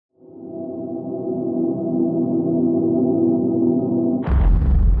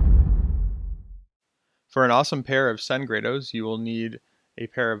For an awesome pair of SennGrados, you will need a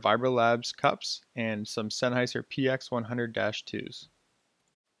pair of VibraLabs cups and some Sennheiser PX100-2s.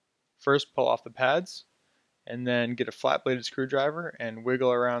 First, pull off the pads, and then get a flat-bladed screwdriver and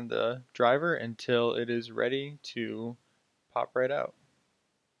wiggle around the driver until it is ready to pop right out.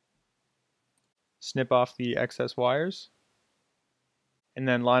 Snip off the excess wires, and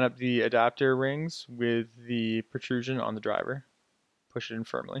then line up the adapter rings with the protrusion on the driver. Push it in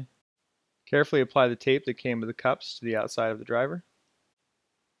firmly. Carefully apply the tape that came with the cups to the outside of the driver.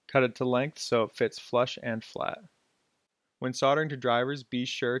 Cut it to length so it fits flush and flat. When soldering to drivers, be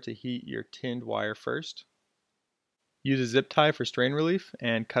sure to heat your tinned wire first. Use a zip tie for strain relief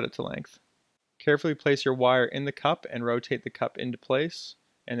and cut it to length. Carefully place your wire in the cup and rotate the cup into place,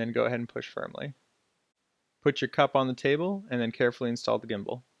 and then go ahead and push firmly. Put your cup on the table and then carefully install the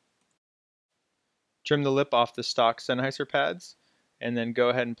gimbal. Trim the lip off the stock Sennheiser pads, and then go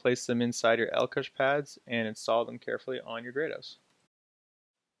ahead and place them inside your L-Cush pads and install them carefully on your Grados.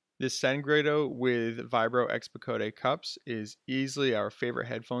 This SennGrado with Vibro Expocode cups is easily our favorite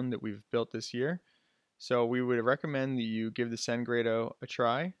headphone that we've built this year, so we would recommend that you give the SennGrado a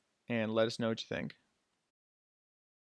try and let us know what you think.